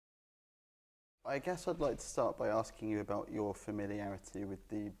I guess I'd like to start by asking you about your familiarity with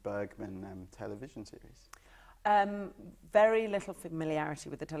the Bergman television series. Very little familiarity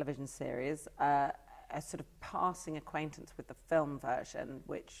with the television series, a sort of passing acquaintance with the film version,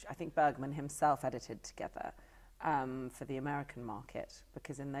 which I think Bergman himself edited together for the American market,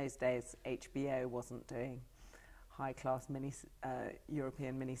 because in those days HBO wasn't doing high-class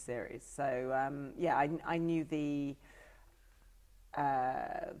European miniseries. So yeah, I knew the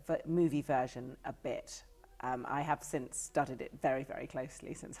movie version a bit. I have since studied it very, very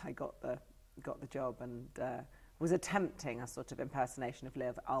closely since I got the job, and was attempting a sort of impersonation of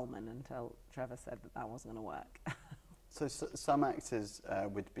Liv Ullmann until Trevor said that wasn't going to work. So some actors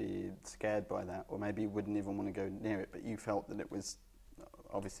would be scared by that, or maybe wouldn't even want to go near it, but you felt that it was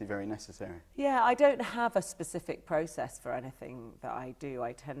obviously very necessary. Yeah, I don't have a specific process for anything that I do.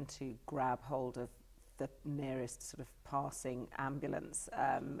 I tend to grab hold of the nearest sort of passing ambulance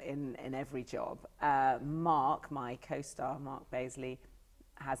in every job. Mark, my co-star, Mark Baisley,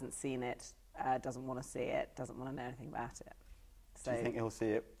 hasn't seen it, doesn't want to see it, doesn't want to know anything about it. So, do you think he'll see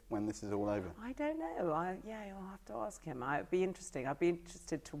it when this is all over? I don't know. Yeah, you'll have to ask him. It'd be interesting. I'd be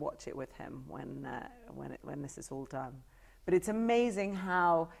interested to watch it with him when this is all done. But it's amazing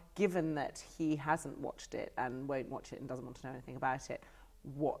how, given that he hasn't watched it and won't watch it and doesn't want to know anything about it,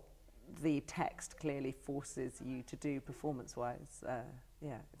 what the text clearly forces you to do performance-wise.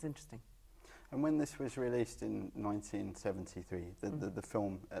 Yeah, it's interesting. And when this was released in 1973, the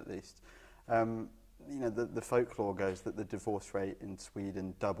film at least, you know, the folklore goes that the divorce rate in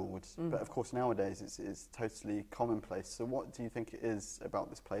Sweden doubled, but of course nowadays it's totally commonplace. So what do you think it is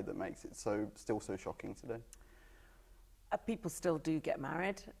about this play that makes it still so shocking today? People still do get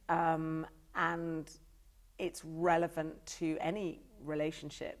married, and it's relevant to any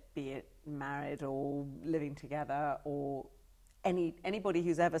relationship, be it married or living together, or anybody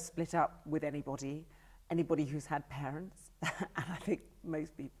who's ever split up with anybody who's had parents. And I think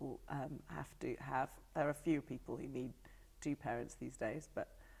most people have to have. There are few people who need two parents these days, but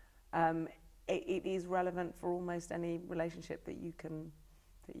it is relevant for almost any relationship that you can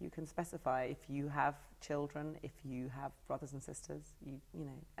specify. If you have children, if you have brothers and sisters, you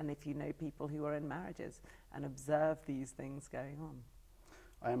know, and if you know people who are in marriages and observe these things going on.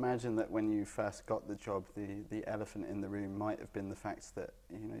 I imagine that when you first got the job, the elephant in the room might have been the fact that,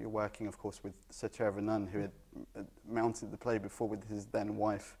 you know, you're working, of course, with Sir Trevor Nunn, who had mounted the play before with his then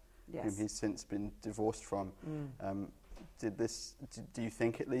wife, yes, whom he's since been divorced from. Do you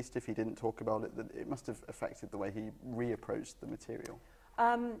think, at least, if he didn't talk about it, that it must have affected the way he reapproached the material?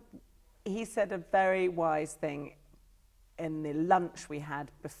 He said a very wise thing in the lunch we had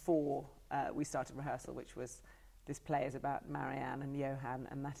before we started rehearsal, which was, this play is about Marianne and Johan,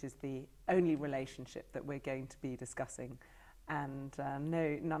 and that is the only relationship that we're going to be discussing. And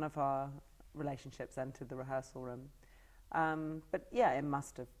none of our relationships entered the rehearsal room. But yeah, it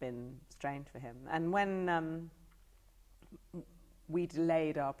must have been strange for him. And when we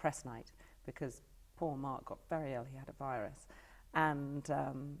delayed our press night, because poor Mark got very ill, he had a virus, and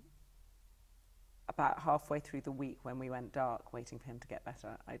about halfway through the week when we went dark, waiting for him to get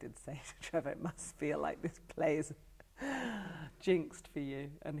better, I did say to Trevor, it must feel like this play is jinxed for you.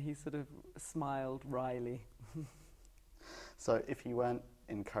 And he sort of smiled wryly. So if you weren't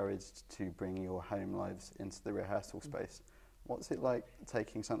encouraged to bring your home lives into the rehearsal space, what's it like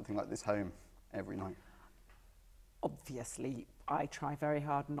taking something like this home every night? Obviously, I try very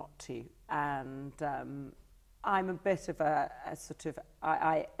hard not to. And I'm a bit of a sort of,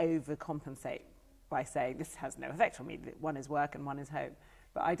 I overcompensate by saying this has no effect on me, one is work and one is home.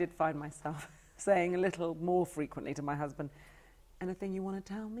 But I did find myself saying a little more frequently to my husband, anything you want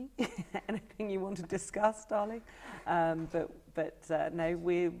to tell me? Anything you want to discuss, darling? But no,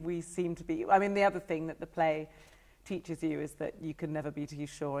 we seem to be, I mean, the other thing that the play teaches you is that you can never be too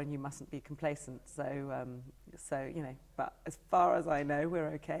sure and you mustn't be complacent. So you know, but as far as I know, we're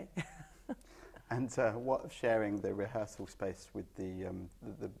okay. And what of sharing the rehearsal space with the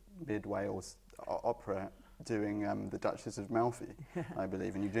Mid-Wales Opera doing the Duchess of Malfi, I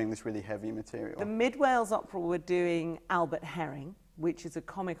believe, and you're doing this really heavy material? The Mid-Wales Opera were doing Albert Herring, which is a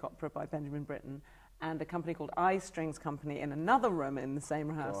comic opera by Benjamin Britten, and a company called Eye Strings Company in another room in the same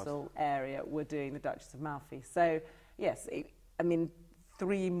rehearsal area were doing the Duchess of Malfi. So, yes, I mean,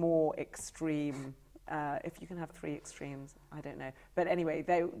 three more extreme, if you can have three extremes, I don't know. But anyway,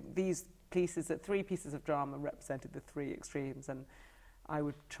 these pieces, three pieces of drama represented the three extremes, and I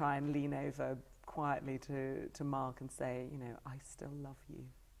would try and lean over quietly to Mark and say, you know, I still love you.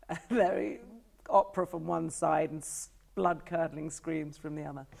 Very opera from one side and blood-curdling screams from the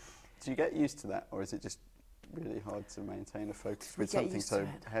other. Do you get used to that, or is it just really hard to maintain a focus with something so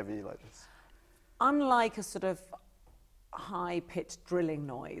heavy like this? unlike a sort of high-pitched drilling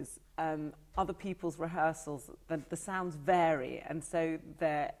noise, other people's rehearsals, the sounds vary, and so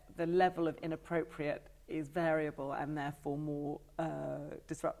the level of inappropriate is variable and therefore more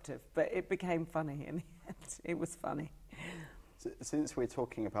disruptive. But it became funny in the end. It was funny. Since we're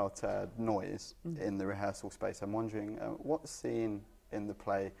talking about noise in the rehearsal space, I'm wondering what scene in the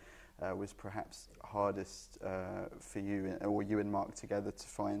play was perhaps hardest for you, or you and Mark together, to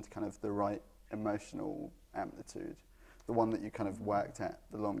find kind of the right emotional amplitude, the one that you kind of worked at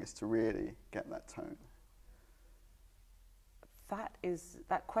the longest to really get that tone?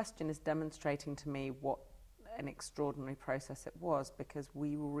 That question is demonstrating to me what an extraordinary process it was, because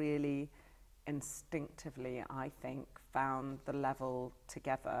we really instinctively, I think, found the level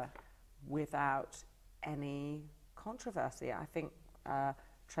together without any controversy. I think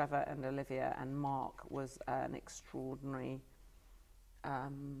Trevor and Olivia and Mark was an extraordinary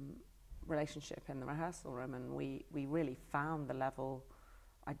relationship in the rehearsal room, and we really found the level.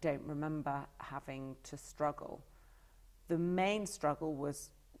 I don't remember having to struggle. The main struggle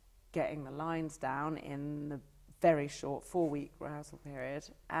was getting the lines down in the very short 4-week rehearsal period,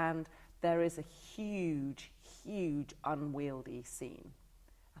 and there is a huge, huge unwieldy scene.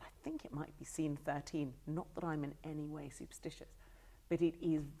 And I think it might be scene 13, not that I'm in any way superstitious, but it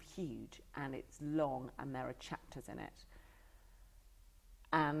is huge and it's long and there are chapters in it.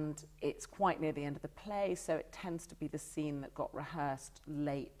 And it's quite near the end of the play, so it tends to be the scene that got rehearsed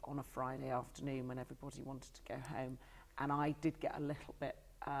late on a Friday afternoon when everybody wanted to go home. And I did get a little bit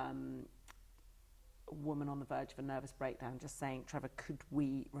woman on the verge of a nervous breakdown, just saying, Trevor, could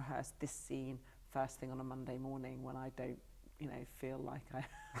we rehearse this scene first thing on a Monday morning when I don't, feel like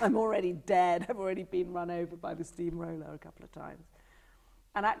I'm already dead, I've already been run over by the steamroller a couple of times.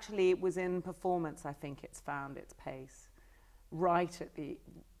 And actually it was in performance, I think it's found its pace. Right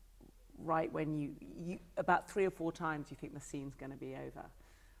when you about 3 or 4 times you think the scene's going to be over,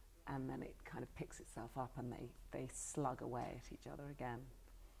 and then it kind of picks itself up and they slug away at each other again.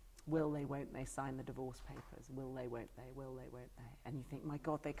 Will they, won't they sign the divorce papers? Will they, won't they? Will they, won't they? And you think, my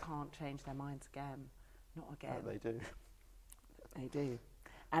God, they can't change their minds again. Not again. They do. They do.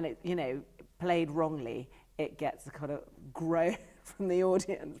 And it, played wrongly, it gets a kind of groan from the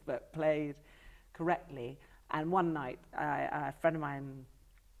audience, but played correctly. And one night, a friend of mine,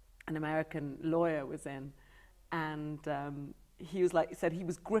 an American lawyer, was in, and he said he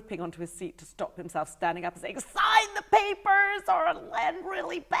was gripping onto his seat to stop himself standing up and saying, sign the papers or it'll end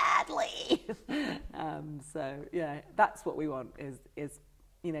really badly. So, yeah, that's what we want, is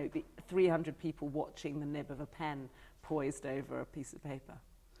the 300 people watching the nib of a pen poised over a piece of paper.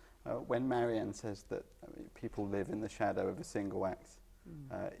 When Marianne says that people live in the shadow of a single act,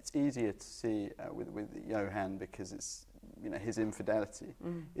 it's easier to see with Johann, because it's his infidelity.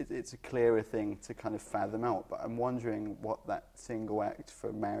 It's a clearer thing to kind of fathom out. But I'm wondering what that single act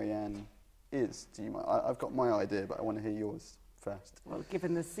for Marianne is. I've got my idea, but I want to hear yours first. Well,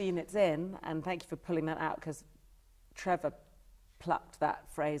 given the scene it's in, and thank you for pulling that out, because Trevor plucked that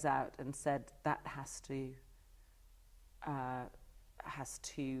phrase out and said that has to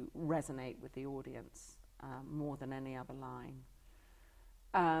resonate with the audience more than any other line.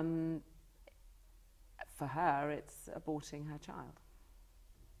 For her, it's aborting her child.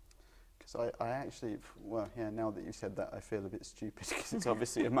 Because I actually, now that you said that, I feel a bit stupid, because it's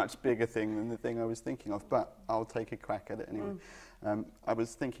obviously a much bigger thing than the thing I was thinking of, but I'll take a crack at it anyway. I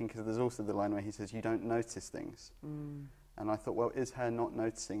was thinking, because there's also the line where he says, you don't notice things. And I thought, well, is her not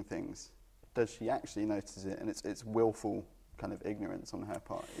noticing things? Does she actually notice it? And it's willful kind of ignorance on her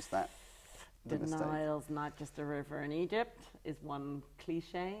part. Is that the Denial's mistake? not just a river in Egypt is one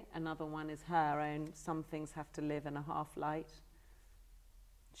cliche. Another one is her own, some things have to live in a half-light.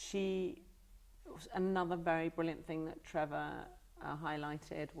 Another very brilliant thing that Trevor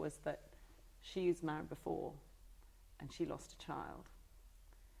highlighted was that she was married before and she lost a child.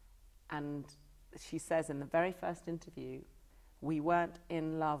 And she says in the very first interview, we weren't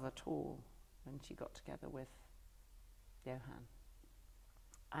in love at all when she got together with Johann.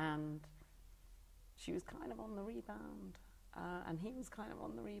 And she was kind of on the rebound, and he was kind of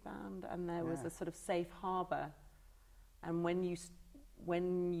on the rebound, and there was a sort of safe harbour. And when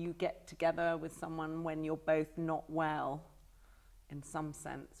you get together with someone when you're both not well, in some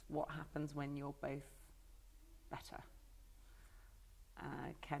sense, what happens when you're both better?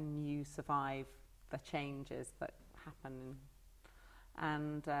 Can you survive the changes that happen?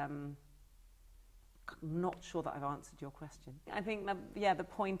 And I'm not sure that I've answered your question. I think that, the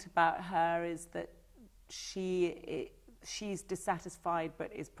point about her is that she's dissatisfied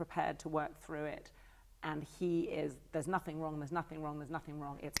but is prepared to work through it, and he is, there's nothing wrong,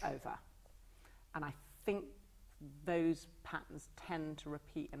 it's over. And I think those patterns tend to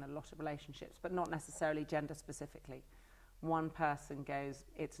repeat in a lot of relationships, but not necessarily gender specifically. One person goes,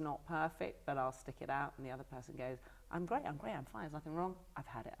 it's not perfect, but I'll stick it out. And the other person goes, I'm great, I'm fine, there's nothing wrong. I've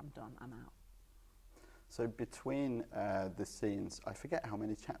had it, I'm done, I'm out. So between the scenes, I forget how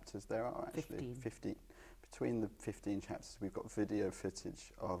many chapters there are actually. 15. Between the 15 chapters, we've got video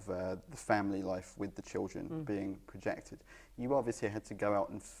footage of the family life with the children being projected. You obviously had to go out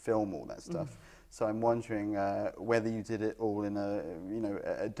and film all that stuff. So I'm wondering whether you did it all in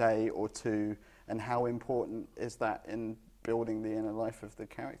a day or two, and how important is that in building the inner life of the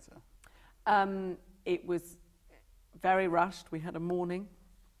character? It was very rushed. We had a morning.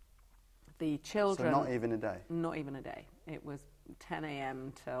 The children... So not even a day? Not even a day. It was 10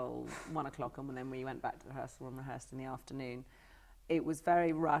 a.m. till 1 o'clock, and then we went back to rehearsal and rehearsed in the afternoon. It was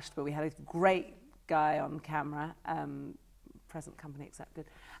very rushed, but we had a great guy on camera, present company accepted,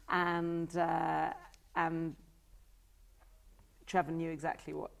 and Trevor knew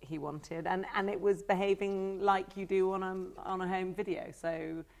exactly what he wanted, and it was behaving like you do on a home video.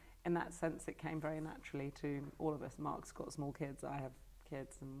 So in that sense, it came very naturally to all of us. Mark's got small kids, I have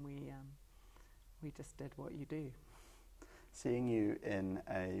kids, and we just did what you do. Seeing you in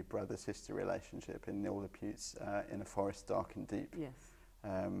a brother-sister relationship in Neil Lapute's In a Forest Dark and Deep. Yes.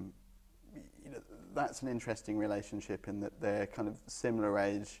 That's an interesting relationship in that they're kind of similar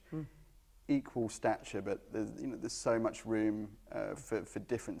age, equal stature, but there's so much room for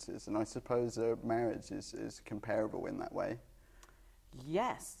differences. And I suppose a marriage is comparable in that way.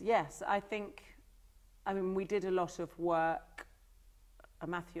 Yes. I mean, we did a lot of work,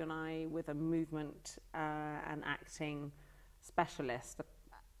 Matthew and I, with a movement and acting specialist,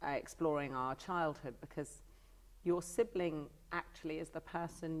 exploring our childhood, because your sibling actually is the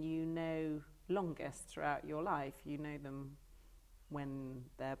person you know longest throughout your life. You know them when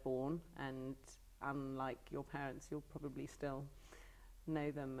they're born, and unlike your parents, you'll probably still know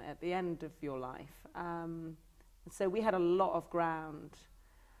them at the end of your life. So we had a lot of ground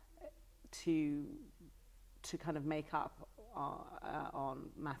to kind of make up on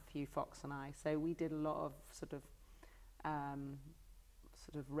Matthew Fox and I. So we did a lot of sort of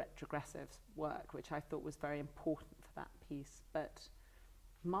retrogressive work, which I thought was very important for that piece. But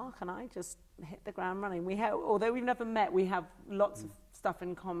Mark and I just hit the ground running. Although we've never met, we have lots of stuff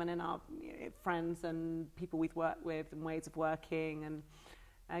in common in our friends and people we've worked with and ways of working, and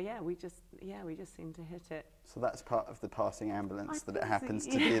we just seem to hit it. So that's part of the passing ambulance, that it happens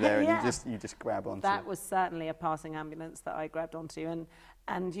to be there, and you just grab onto. That was certainly a passing ambulance that I grabbed onto,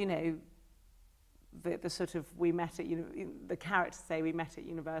 and the sort of, we met at, the characters say we met at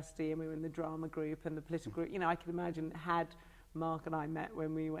university and we were in the drama group and the political group. I could imagine, had Mark and I met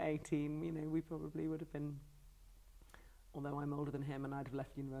when we were 18, we probably would have been, although I'm older than him and I'd have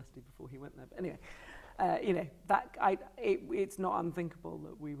left university before he went there. But anyway, it's not unthinkable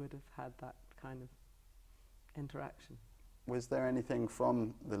that we would have had that kind of interaction. Was there anything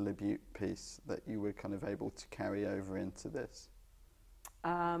from the Labute piece that you were kind of able to carry over into this?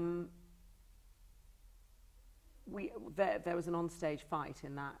 There was an onstage fight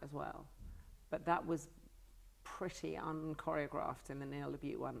in that as well, but that was pretty unchoreographed in the Neil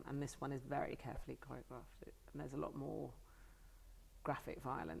Labute one, and this one is very carefully choreographed, and there's a lot more graphic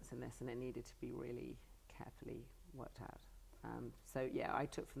violence in this, and it needed to be really carefully worked out. So yeah, I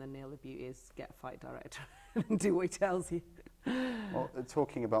took from the Neil Labute is get a fight director and do what he tells you. Well,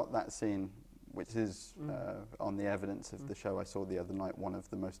 talking about that scene, which is on the evidence of the show I saw the other night, one of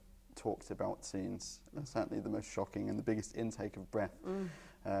the most talked about scenes, certainly the most shocking and the biggest intake of breath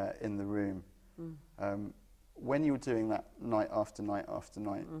in the room. When you were doing that night after night after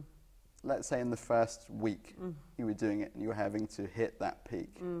night, let's say in the first week you were doing it and you were having to hit that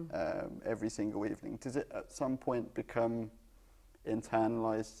peak every single evening, does it at some point become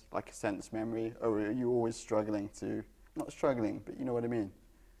internalized, like a sense memory, or are you always struggling to, not struggling, but you know what I mean,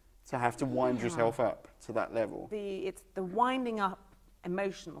 to have to wind yourself up to that level? It's the winding up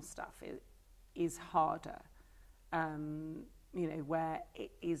emotional stuff is harder, where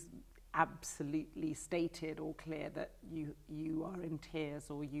it is absolutely stated or clear that you are in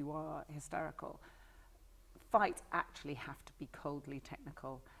tears or you are hysterical. Fights actually have to be coldly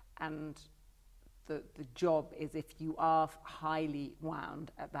technical, and the job is, if you are highly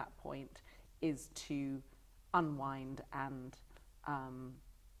wound at that point, is to unwind and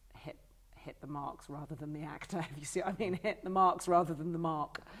hit the marks rather than the actor, if you see what I mean, hit the marks rather than the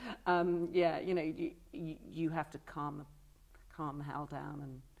mark. You have to calm the hell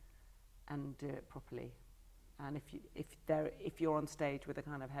down and do it properly. And if you're on stage with a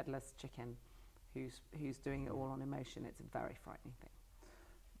kind of headless chicken who's doing it all on emotion, it's a very frightening thing.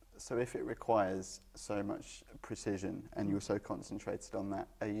 So if it requires so much precision and you're so concentrated on that,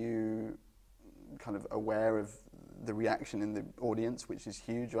 are you kind of aware of the reaction in the audience, which is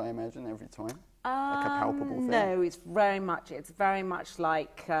huge, I imagine, every time? Like a palpable thing? No, it's very much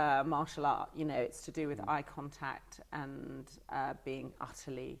like martial art. You know, it's to do with eye contact and being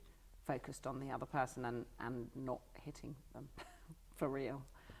utterly focused on the other person and not hitting them for real.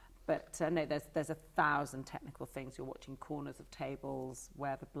 But no, there's 1,000 technical things. You're watching corners of tables,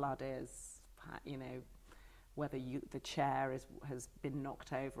 where the blood is, you know, whether the chair has been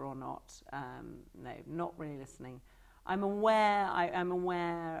knocked over or not. No, not really listening. I'm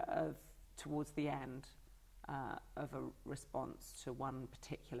aware of, towards the end, of a response to one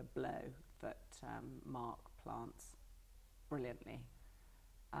particular blow that Mark plants brilliantly.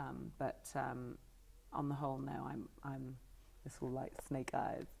 But on the whole, no, I'm this all like snake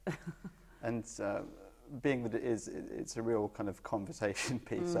eyes. And being that it's a real kind of conversation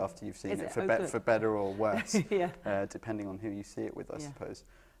piece after you've seen it, for better or worse, depending on who you see it with, I suppose.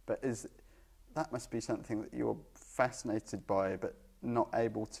 But that must be something that you're fascinated by, but not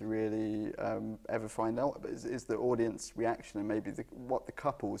able to really ever find out. But is the audience reaction and maybe what the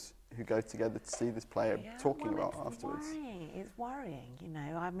couples who go together to see this play are talking about afterwards? It's worrying, you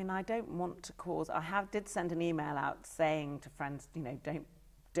know. I mean, I don't want to cause. did send an email out saying to friends, you know,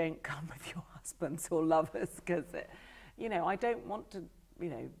 don't come with your husbands or lovers, because, you know, I don't want to, you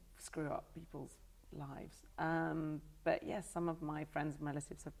know, screw up people's lives. But yes, some of my friends and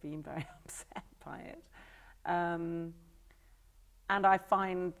relatives have been very upset by it. And I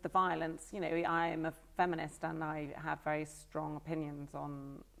find the violence, you know, I am a feminist and I have very strong opinions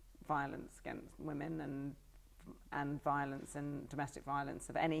on violence against women and violence and domestic violence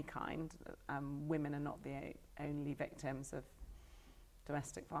of any kind. Women are not the only victims of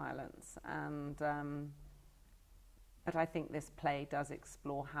domestic violence. And but I think this play does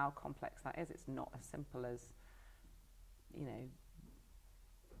explore how complex that is. It's not as simple as, you know,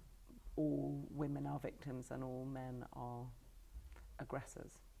 all women are victims and all men are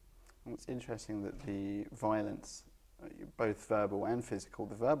aggressors. And it's interesting that the violence, both verbal and physical,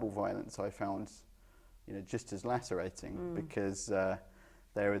 the verbal violence I found, you know, just as lacerating, because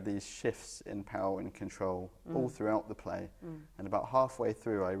there are these shifts in power and control all throughout the play. And about halfway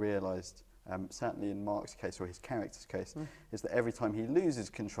through I realised, certainly in Mark's case, or his character's case, is that every time he loses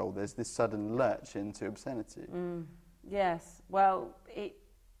control there's this sudden lurch into obscenity. Yes, well,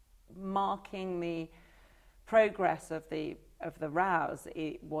 marking the progress of the rows,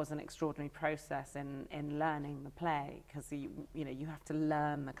 it was an extraordinary process in learning the play, because you have to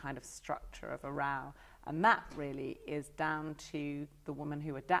learn the kind of structure of a row, and that really is down to the woman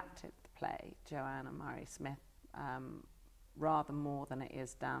who adapted the play, Joanna Murray-Smith, rather more than it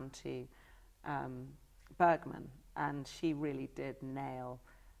is down to Bergman, and she really did nail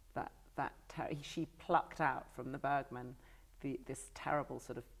that she plucked out from the Bergman this terrible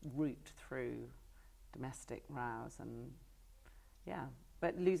sort of route through domestic rows. And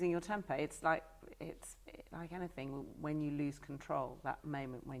but losing your temper, it's like anything. When you lose control, that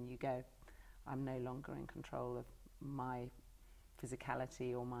moment when you go, I'm no longer in control of my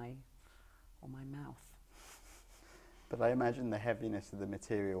physicality or my mouth. But I imagine the heaviness of the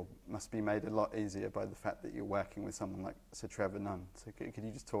material must be made a lot easier by the fact that you're working with someone like Sir Trevor Nunn. So could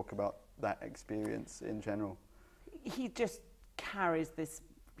you just talk about that experience in general? He just carries this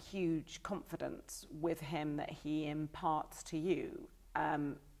huge confidence with him that he imparts to you.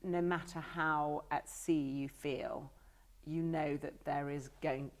 No matter how at sea you feel, you know that there's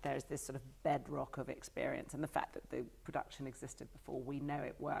this sort of bedrock of experience, and the fact that the production existed before, we know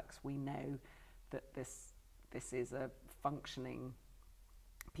it works. We know that this is a functioning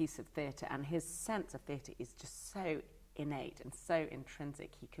piece of theatre, and his sense of theatre is just so innate and so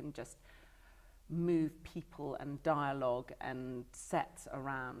intrinsic. He can just move people and dialogue and sets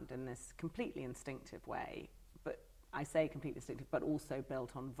around in this completely instinctive way. But I say completely instinctive, but also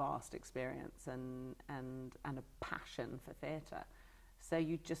built on vast experience and a passion for theatre. So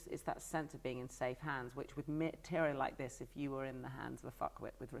it's that sense of being in safe hands, which with material like this, if you were in the hands of a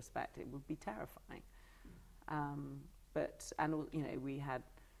fuckwit, with respect, it would be terrifying. We had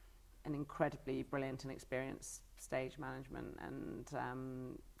an incredibly brilliant and experienced stage management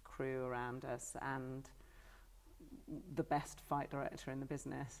and crew around us, and the best fight director in the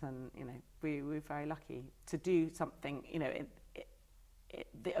business, and we were very lucky to do something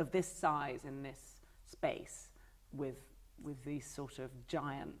of this size in this space with these sort of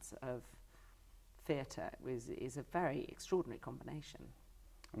giants of theatre. Is a very extraordinary combination.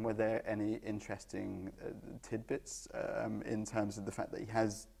 And were there any interesting tidbits in terms of the fact that he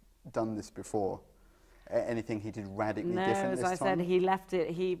has done this before? anything he did radically no, different as this I time? said, he left it.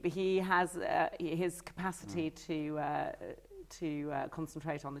 He has his capacity to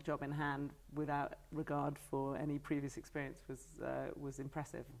concentrate on the job in hand without regard for any previous experience was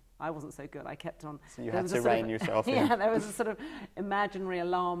impressive. I wasn't so good. I kept on. So you had to rein yourself in. Yeah, there was a sort of imaginary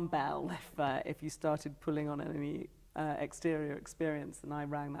alarm bell if you started pulling on any exterior experience, and I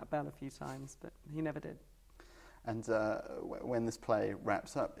rang that bell a few times, but he never did. And when this play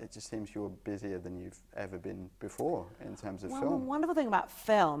wraps up, it just seems you're busier than you've ever been before in terms of film. The wonderful thing about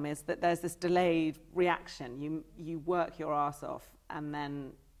film is that there's this delayed reaction. You work your arse off, and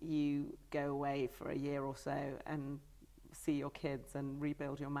then you go away for a year or so and see your kids and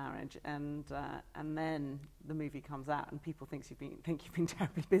rebuild your marriage, and then the movie comes out, and people think you've been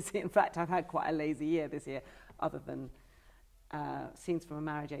terribly busy. In fact, I've had quite a lazy year this year, other than scenes from a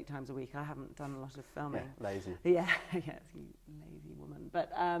marriage 8 times a week. I haven't done a lot of filming. Yeah, lazy. Yeah, yeah, you lazy woman.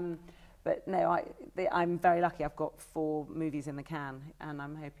 But no, I'm very lucky. I've got 4 movies in the can, and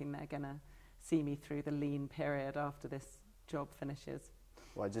I'm hoping they're going to see me through the lean period after this job finishes.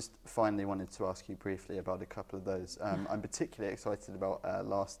 Well, I just finally wanted to ask you briefly about a couple of those. I'm particularly excited about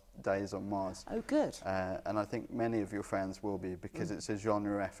Last Days on Mars. Oh, good. And I think many of your fans will be, because it's a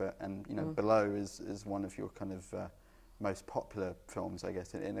genre effort, and Below is one of your kind of most popular films, I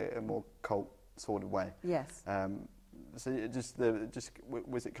guess, in a more cult sort of way. Yes. So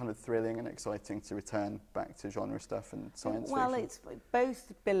was it kind of thrilling and exciting to return back to genre stuff and science fiction? Well, it's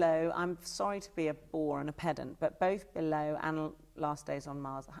both Below. I'm sorry to be a bore and a pedant, but both Below and Last Days on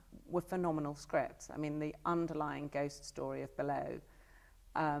Mars were phenomenal scripts. I mean, the underlying ghost story of Below,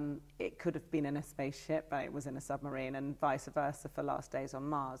 it could have been in a spaceship, but it was in a submarine, and vice versa for Last Days on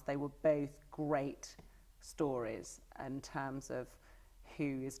Mars. They were both great stories in terms of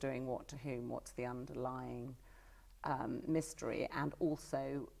who is doing what to whom, what's the underlying mystery, and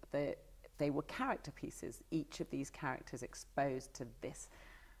also they were character pieces. Each of these characters exposed to this,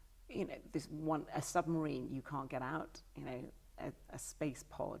 a submarine you can't get out, a space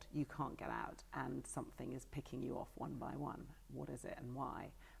pod you can't get out, and something is picking you off one by one. What is it and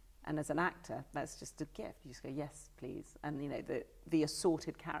why? And as an actor, that's just a gift. You just go, yes, please. And the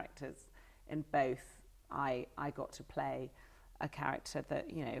assorted characters in both. I got to play a character that,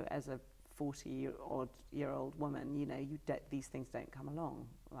 as a 40-year-old woman, these things don't come along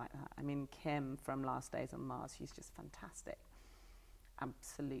like that. I mean, Kim from Last Days on Mars, she's just fantastic.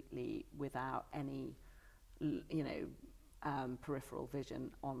 Absolutely without any, peripheral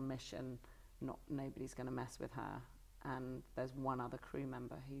vision, on mission. Nobody's going to mess with her. And there's one other crew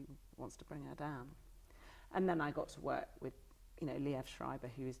member who wants to bring her down. And then I got to work with Liev Schreiber,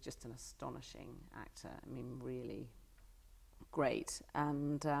 who is just an astonishing actor. I mean, really great.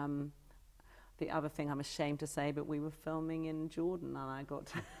 And the other thing I'm ashamed to say, but we were filming in Jordan, and I got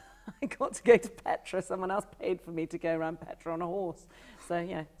to go to Petra. Someone else paid for me to go around Petra on a horse. So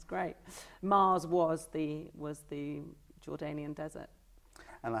yeah, it's great. Mars was the Jordanian desert.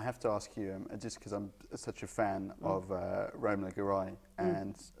 And I have to ask you, just because I'm such a fan of Romola Garai,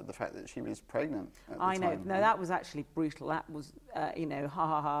 and the fact that she was pregnant at the time. I know. No, that was actually brutal. That was,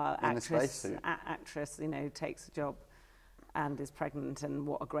 actress, takes a job and is pregnant, and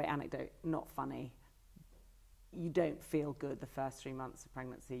what a great anecdote. Not funny. You don't feel good the first 3 months of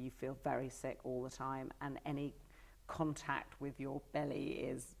pregnancy. You feel very sick all the time, and any contact with your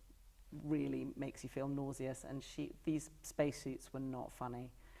belly really makes you feel nauseous, and these spacesuits were not funny,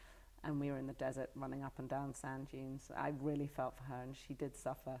 and we were in the desert running up and down sand dunes. I really felt for her, and she did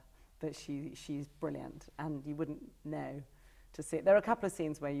suffer, but she's brilliant, and you wouldn't know to see it. There are a couple of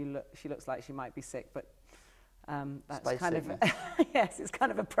scenes where she looks like she might be sick, but that's Space kind sickness. of yes, it's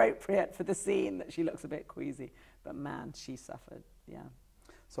kind of appropriate for the scene that she looks a bit queasy, but man, she suffered. Yeah.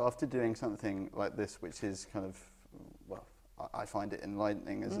 So after doing something like this, which is kind of, well, I find it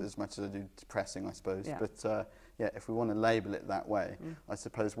enlightening as much as I do depressing, I suppose. Yeah. But if we want to label it that way, I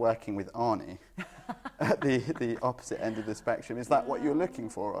suppose working with Arnie at the opposite end of the spectrum, is that what you're looking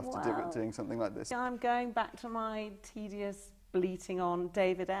for after doing something like this? I'm going back to my tedious bleating on.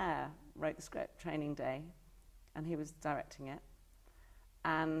 David Ayer wrote the script, Training Day, and he was directing it.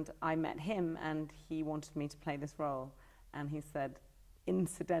 And I met him, and he wanted me to play this role. And he said,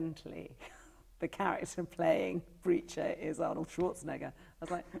 incidentally, the character playing Breacher is Arnold Schwarzenegger. I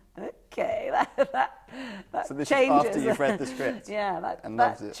was like, okay, that so this changes. is after you've read the script. Yeah,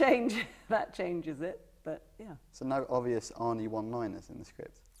 that changes it. But yeah. So no obvious Arnie one-liners in the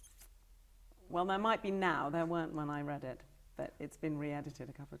script? Well, there might be now. There weren't when I read it, but it's been re-edited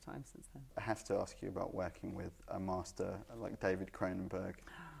a couple of times since then. I have to ask you about working with a master like David Cronenberg.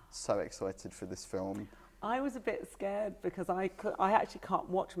 So excited for this film. I was a bit scared because I actually can't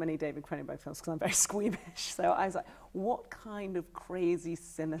watch many David Cronenberg films because I'm very squeamish. So I was like, what kind of crazy,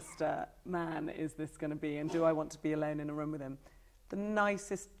 sinister man is this going to be? And do I want to be alone in a room with him? The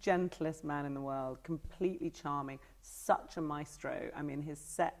nicest, gentlest man in the world, completely charming, such a maestro. I mean, his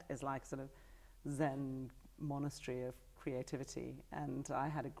set is like sort of Zen monastery of creativity. And I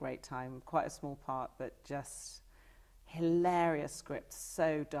had a great time, quite a small part, but just hilarious script,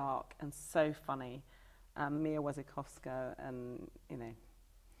 so dark and so funny. Mia Wasikowska and, you know,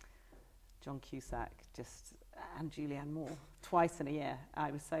 John Cusack, and Julianne Moore, twice in a year.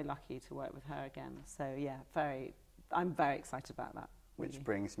 I was so lucky to work with her again. So yeah, I'm very excited about that. Which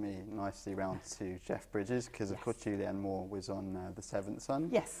brings me nicely round to Jeff Bridges, because of course Julianne Moore was on The Seventh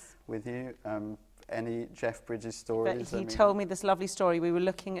Son with you. Any Jeff Bridges stories? But he told me this lovely story. We were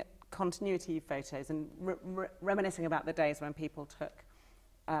looking at continuity photos and reminiscing about the days when people took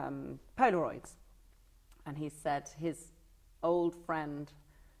Polaroids. And he said his old friend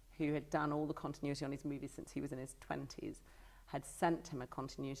who had done all the continuity on his movies since he was in his 20s had sent him a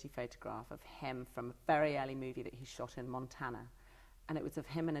continuity photograph of him from a very early movie that he shot in Montana. And it was of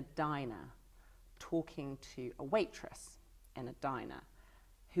him in a diner talking to a waitress in a diner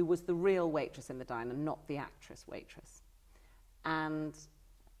who was the real waitress in the diner, not the actress waitress. And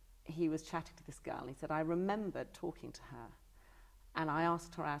he was chatting to this girl and he said, I remembered talking to her and I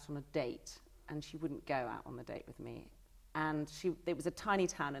asked her out on a date and she wouldn't go out on the date with me. And it was a tiny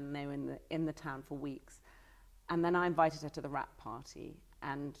town and they were in the town for weeks. And then I invited her to the wrap party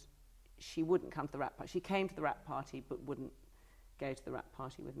and she wouldn't come to the wrap party. She came to the wrap party but wouldn't go to the wrap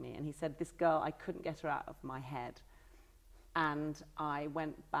party with me. And he said, this girl, I couldn't get her out of my head. And I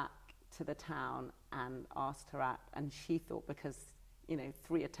went back to the town and asked her out. And she thought, because, you know,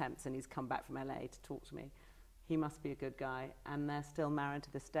 3 attempts and he's come back from LA to talk to me, he must be a good guy. And they're still married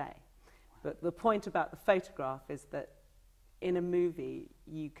to this day. But the point about the photograph is that in a movie,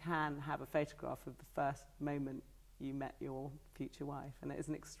 you can have a photograph of the first moment you met your future wife. And it is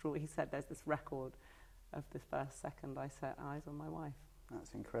an extraordinary, he said there's this record of the first second I set eyes on my wife.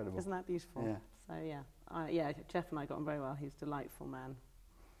 That's incredible. Isn't that beautiful? Yeah. So yeah, Jeff and I got on very well. He's a delightful man.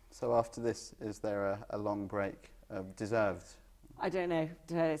 So after this, is there a long break, deserved? I don't know.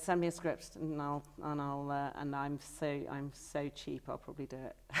 Send me a script and I'm so cheap. I'll probably do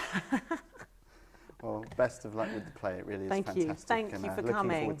it. Well, best of luck with the play. It really is fantastic. Thank you for coming.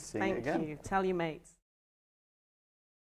 Looking forward to seeing it again. Thank you. Tell your mates.